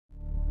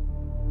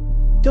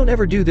Don't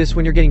ever do this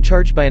when you're getting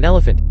charged by an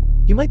elephant.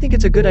 You might think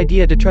it's a good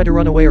idea to try to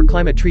run away or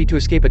climb a tree to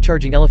escape a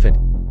charging elephant,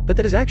 but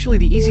that is actually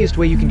the easiest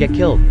way you can get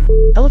killed.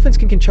 Elephants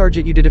can charge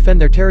at you to defend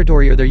their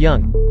territory or their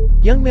young.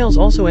 Young males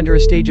also enter a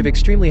stage of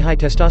extremely high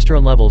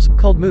testosterone levels,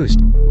 called moost.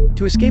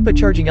 To escape a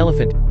charging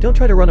elephant, don't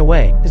try to run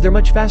away, as they're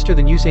much faster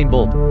than Usain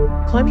Bolt.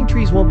 Climbing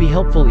trees won't be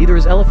helpful either,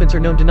 as elephants are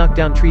known to knock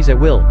down trees at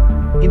will.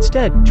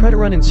 Instead, try to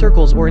run in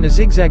circles or in a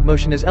zigzag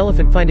motion, as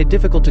elephants find it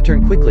difficult to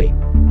turn quickly.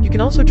 You can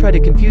also try to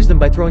confuse them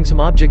by throwing some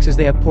objects, as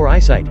they have poor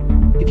eyesight.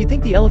 If you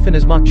think the elephant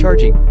is mock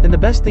charging, then the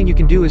best thing you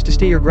can do is to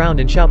stay your ground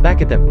and shout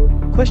back at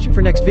them. Question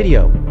for next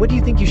video: what do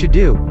you think you should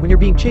do when you're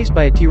being chased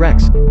by a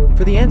T-Rex?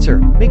 For the answer,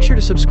 make sure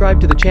to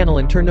subscribe to the channel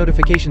and turn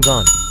notifications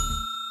on.